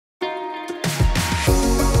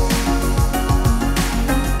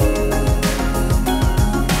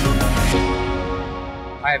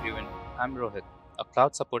Hi everyone, I'm Rohit, a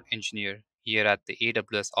cloud support engineer here at the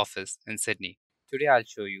AWS office in Sydney. Today I'll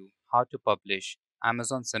show you how to publish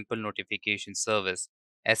Amazon Simple Notification Service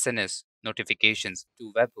SNS notifications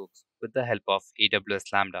to webhooks with the help of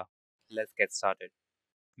AWS Lambda. Let's get started.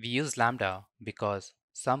 We use Lambda because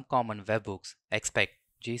some common webhooks expect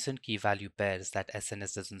JSON key value pairs that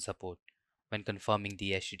SNS doesn't support when confirming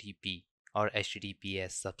the HTTP or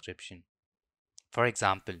HTTPS subscription. For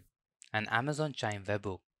example, an Amazon Chime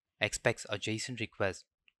webhook expects a JSON request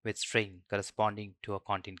with string corresponding to a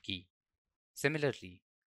content key. Similarly,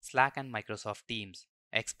 Slack and Microsoft Teams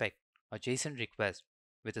expect a JSON request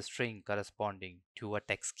with a string corresponding to a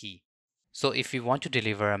text key. So if we want to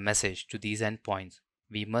deliver a message to these endpoints,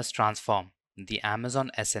 we must transform the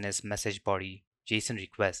Amazon SNS message body JSON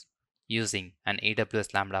request using an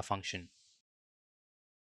AWS Lambda function.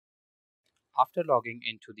 After logging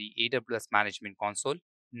into the AWS Management Console,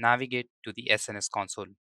 navigate to the SNS console.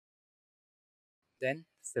 Then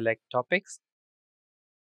select Topics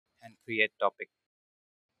and create topic.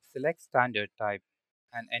 Select Standard type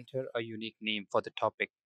and enter a unique name for the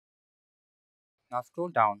topic. Now scroll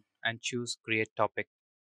down and choose Create Topic.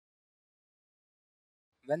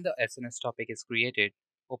 When the SNS topic is created,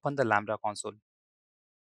 open the Lambda console.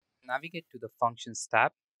 Navigate to the Functions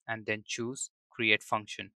tab and then choose Create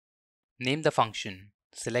Function. Name the function,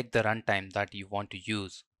 select the runtime that you want to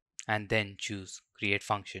use, and then choose Create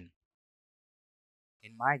Function.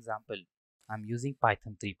 In my example, I'm using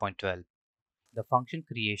Python 3.12. The function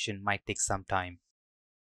creation might take some time.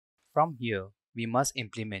 From here, we must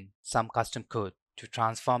implement some custom code to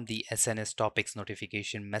transform the SNS topics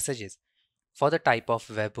notification messages for the type of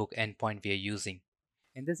webhook endpoint we are using.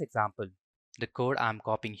 In this example, the code I'm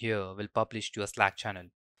copying here will publish to a Slack channel.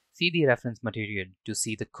 See the reference material to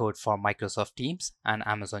see the code for Microsoft Teams and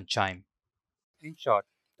Amazon Chime. In short,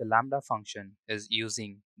 the Lambda function is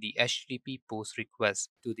using the HTTP post request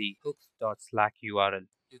to the hooks.slack URL.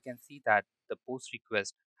 You can see that the post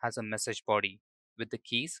request has a message body with the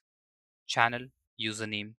keys, channel,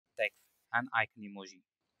 username, text, and icon emoji.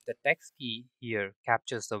 The text key here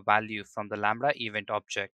captures the value from the Lambda event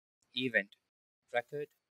object, event, record,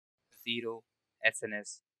 0,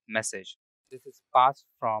 SNS, message. This is passed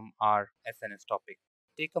from our SNS topic.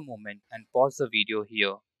 Take a moment and pause the video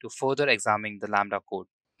here to further examine the Lambda code.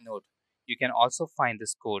 Note, you can also find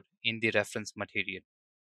this code in the reference material.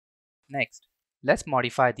 Next, let's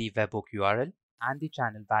modify the webhook URL and the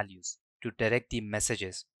channel values to direct the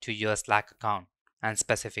messages to your Slack account and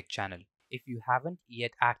specific channel. If you haven't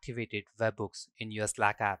yet activated webhooks in your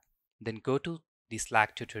Slack app, then go to the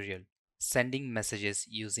Slack tutorial, Sending Messages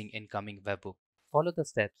Using Incoming Webhook. Follow the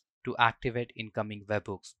steps to activate incoming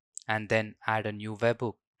webhooks and then add a new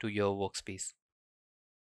webhook to your workspace.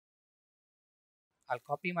 I'll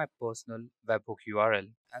copy my personal webhook URL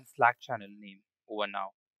and Slack channel name over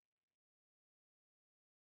now.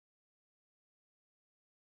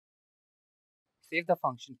 Save the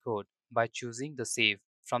function code by choosing the Save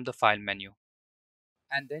from the File menu,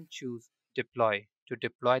 and then choose Deploy to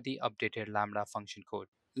deploy the updated Lambda function code.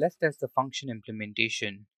 Let's test the function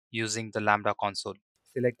implementation using the Lambda console.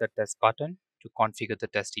 Select the Test button to configure the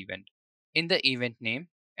test event. In the event name,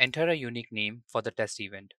 enter a unique name for the test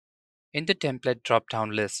event. In the template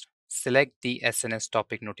drop-down list, select the SNS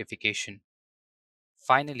topic notification.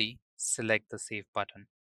 Finally, select the Save button.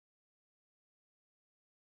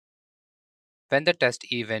 When the test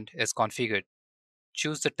event is configured,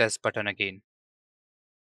 choose the Test button again.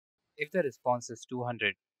 If the response is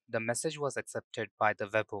 200, the message was accepted by the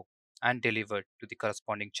webhook and delivered to the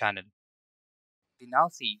corresponding channel. We now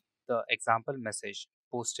see the example message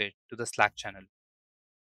posted to the Slack channel.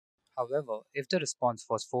 However, if the response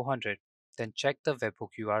was 400, then check the webhook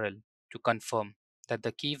URL to confirm that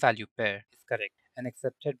the key value pair is correct and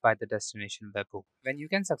accepted by the destination webhook. When you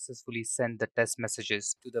can successfully send the test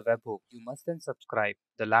messages to the webhook, you must then subscribe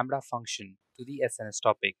the Lambda function to the SNS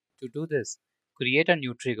topic. To do this, create a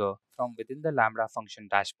new trigger from within the Lambda function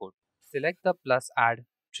dashboard. Select the plus add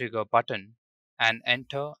trigger button and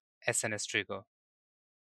enter SNS trigger.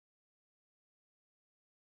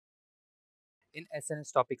 In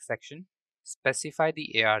SNS topic section, specify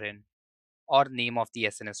the ARN or name of the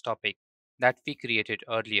SNS topic that we created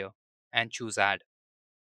earlier and choose add.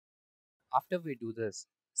 After we do this,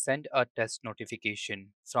 send a test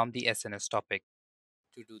notification from the SNS topic.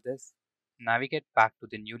 To do this, navigate back to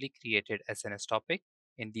the newly created SNS topic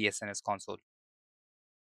in the SNS console.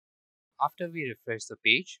 After we refresh the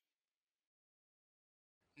page,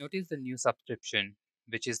 notice the new subscription,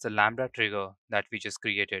 which is the Lambda trigger that we just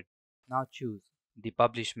created. Now choose the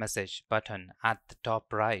Publish Message button at the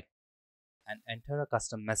top right and enter a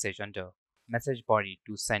custom message under. message body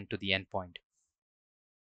to send to the endpoint.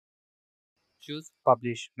 Choose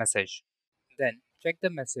Publish Message. Then check the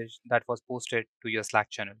message that was posted to your Slack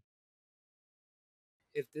channel.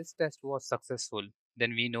 If this test was successful,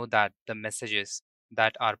 then we know that the messages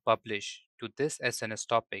that are published to this SNS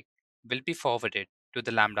topic will be forwarded to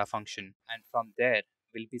the Lambda function and from there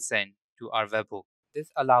will be sent to our webhook. This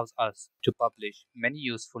allows us to publish many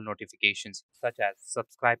useful notifications such as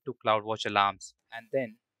subscribe to CloudWatch alarms and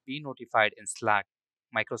then be notified in Slack,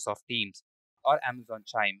 Microsoft Teams, or Amazon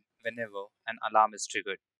Chime whenever an alarm is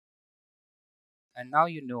triggered. And now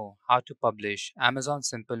you know how to publish Amazon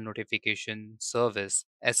Simple Notification Service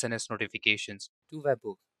SNS notifications to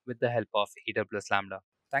webhooks with the help of AWS Lambda.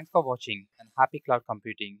 Thanks for watching and happy cloud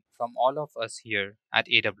computing from all of us here at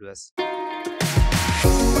AWS.